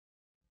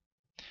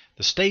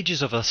The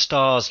stages of a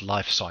star's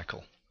life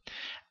cycle.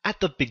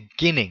 At the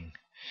beginning,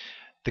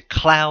 the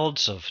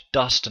clouds of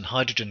dust and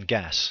hydrogen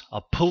gas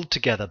are pulled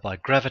together by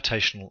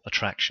gravitational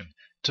attraction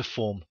to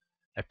form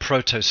a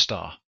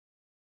protostar.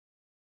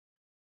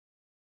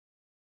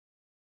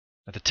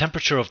 Now, the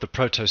temperature of the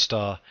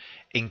protostar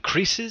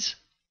increases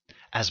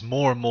as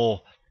more and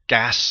more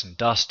gas and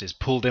dust is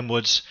pulled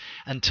inwards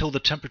until the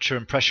temperature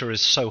and pressure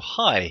is so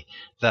high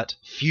that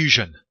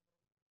fusion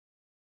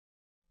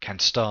can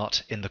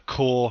start in the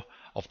core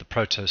of the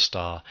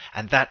protostar,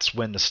 and that's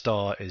when the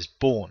star is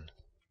born.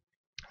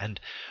 And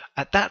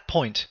at that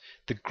point,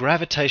 the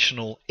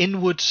gravitational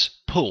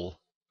inwards pull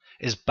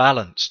is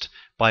balanced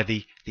by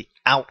the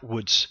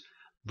outwards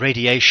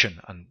radiation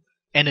and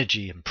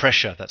energy and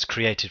pressure that's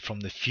created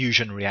from the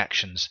fusion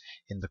reactions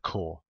in the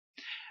core.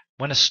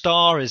 When a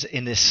star is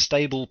in this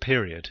stable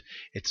period,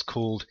 it's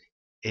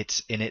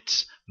in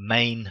its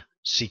main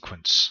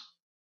sequence.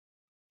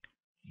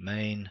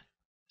 Main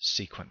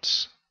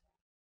sequence.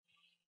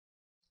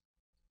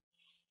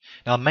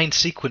 Now, main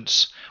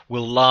sequence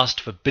will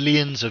last for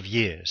billions of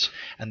years,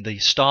 and the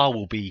star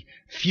will be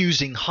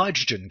fusing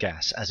hydrogen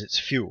gas as its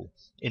fuel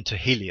into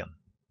helium.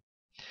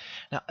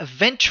 Now,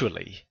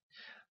 eventually,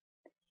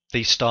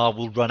 the star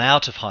will run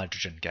out of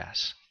hydrogen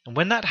gas. And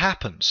when that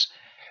happens,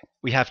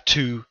 we have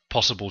two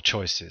possible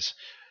choices.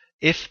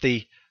 If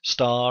the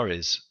star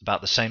is about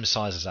the same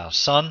size as our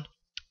Sun,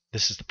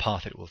 this is the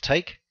path it will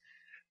take.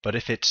 But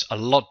if it's a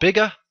lot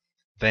bigger,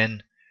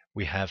 then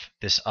we have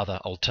this other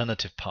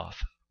alternative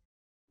path.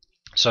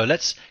 So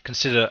let's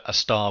consider a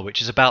star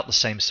which is about the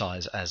same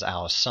size as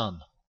our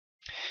Sun.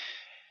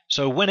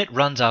 So when it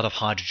runs out of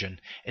hydrogen,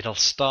 it'll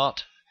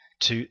start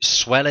to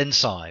swell in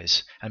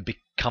size and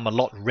become a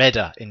lot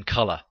redder in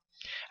color.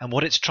 And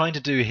what it's trying to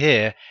do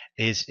here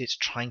is it's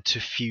trying to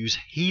fuse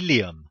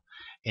helium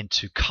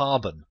into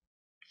carbon.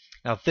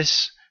 Now,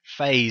 this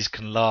phase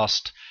can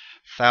last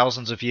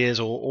thousands of years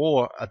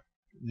or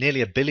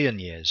nearly 1 billion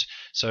years,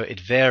 so it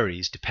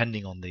varies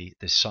depending on the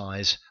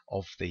size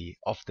of the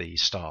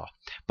star.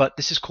 But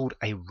this is called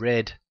a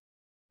red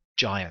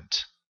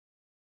giant.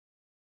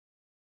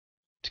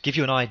 To give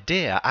you an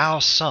idea,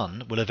 our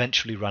Sun will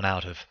eventually run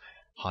out of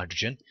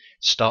hydrogen,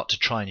 start to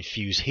try and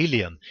fuse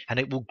helium, and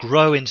it will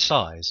grow in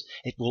size.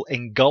 It will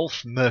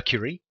engulf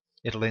Mercury,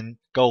 it'll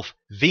engulf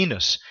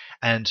Venus,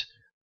 and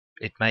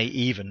it may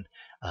even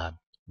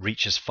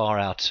reach as far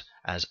out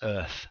as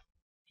Earth.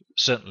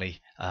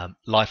 Certainly,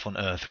 life on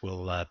Earth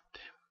will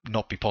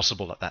not be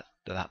possible at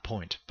that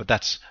point, but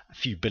that's a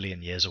few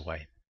billion years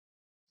away.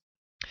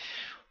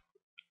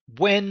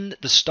 When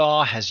the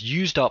star has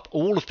used up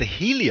all of the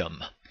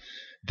helium,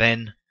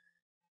 then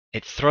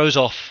it throws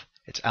off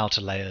its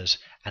outer layers,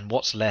 and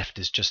what's left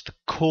is just the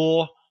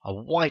core, a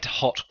white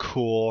hot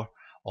core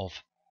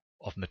of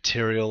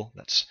material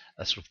that's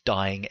a sort of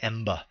dying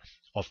ember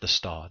of the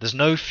star. There's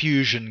no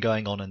fusion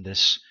going on in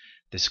this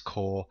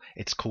core.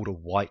 It's called a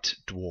white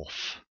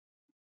dwarf.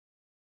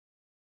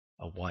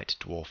 A white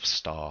dwarf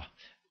star.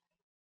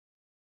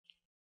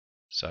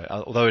 So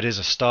although it is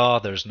a star,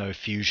 there is no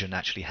fusion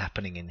actually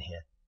happening in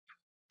here.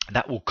 And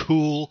that will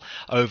cool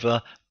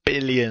over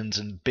billions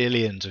and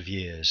billions of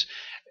years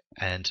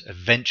and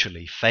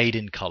eventually fade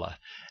in color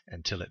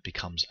until it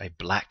becomes a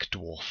black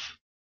dwarf.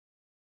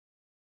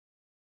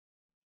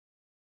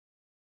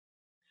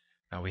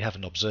 Now, we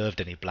haven't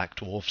observed any black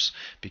dwarfs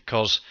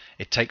because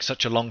it takes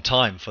such a long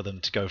time for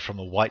them to go from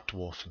a white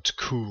dwarf and to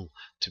cool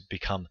to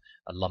become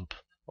a lump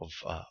of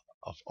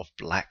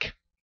black.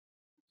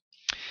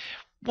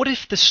 What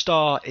if the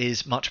star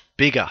is much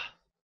bigger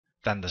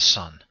than the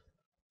Sun?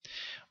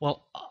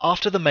 Well,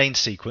 after the main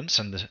sequence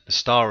and the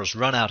star has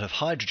run out of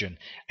hydrogen,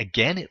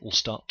 again it will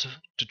start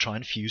to try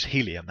and fuse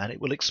helium, and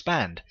it will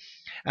expand.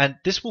 And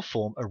this will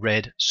form a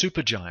red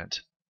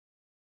supergiant.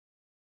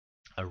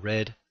 A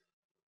red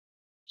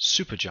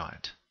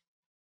supergiant.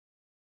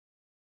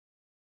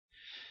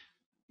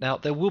 Now,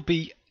 there will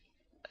be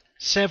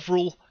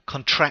several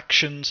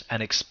contractions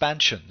and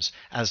expansions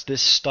as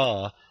this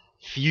star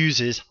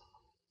fuses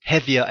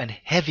heavier and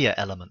heavier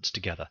elements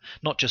together,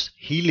 not just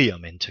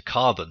helium into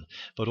carbon,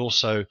 but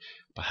also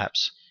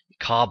perhaps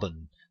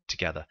carbon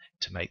together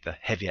to make the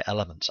heavier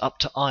elements, up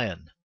to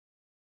iron.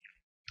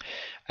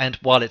 And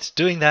while it's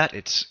doing that,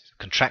 it's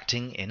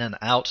contracting in and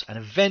out, and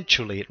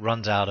eventually it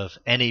runs out of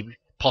any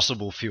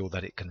possible fuel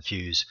that it can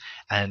fuse,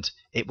 and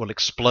it will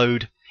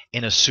explode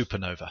in a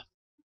supernova.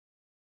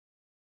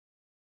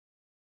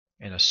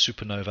 In a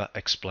supernova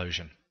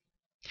explosion.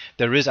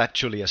 There is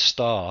actually a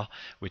star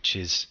which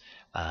is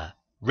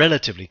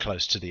relatively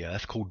close to the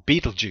Earth called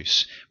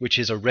Betelgeuse, which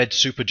is a red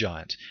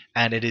supergiant,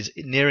 and it is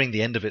nearing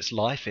the end of its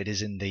life. It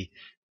is in the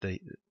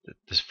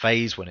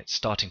phase when it's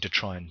starting to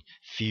try and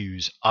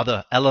fuse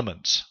other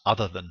elements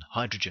other than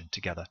hydrogen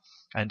together,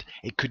 and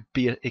it could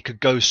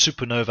go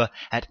supernova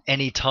at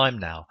any time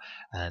now,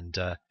 and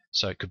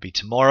so it could be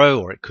tomorrow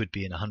or it could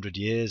be in 100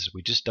 years.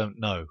 We just don't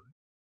know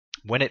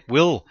when it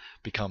will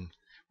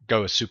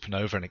go a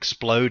supernova and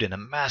explode in a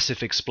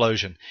massive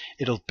explosion.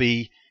 It'll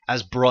be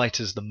as bright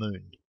as the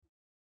moon.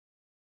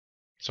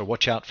 So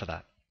watch out for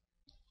that.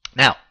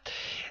 Now,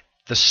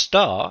 The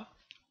star,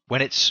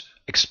 when it's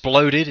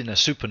exploded in a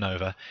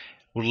supernova,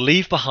 will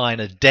leave behind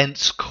a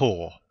dense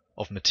core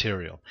of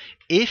material.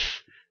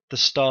 If the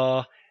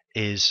star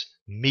is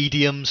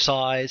medium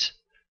size,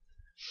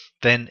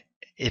 then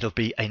it'll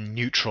be a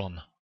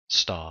neutron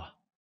star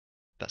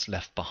that's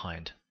left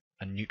behind.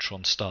 A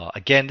neutron star.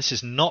 Again, this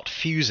is not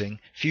fusing.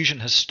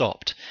 Fusion has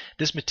stopped.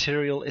 This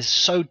material is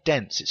so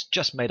dense, it's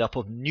just made up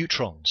of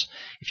neutrons.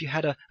 If you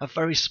had a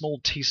very small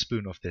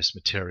teaspoon of this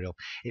material,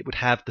 it would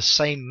have the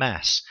same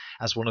mass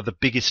as one of the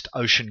biggest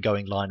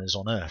ocean-going liners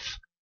on Earth.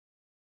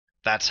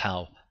 That's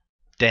how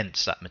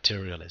dense that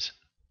material is.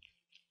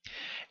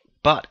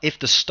 But if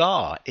the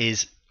star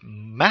is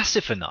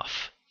massive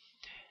enough,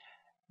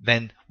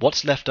 then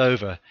what's left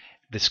over,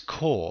 this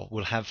core,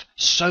 will have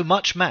so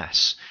much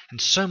mass and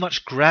so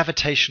much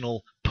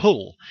gravitational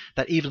pull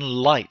that even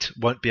light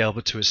won't be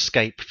able to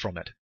escape from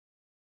it.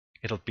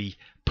 It'll be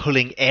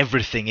pulling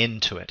everything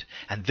into it,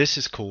 and this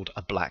is called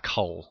a black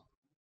hole.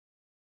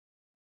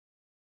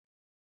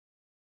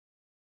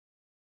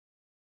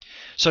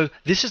 So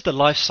this is the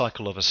life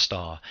cycle of a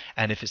star,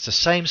 and if it's the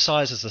same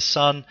size as the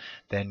Sun,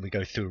 then we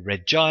go through a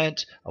red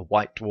giant, a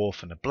white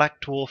dwarf, and a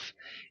black dwarf.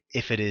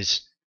 If it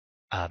is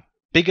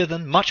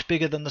much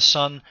bigger than the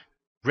Sun,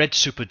 red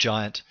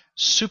supergiant,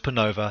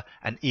 supernova,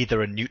 and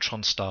either a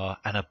neutron star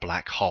and a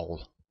black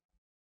hole.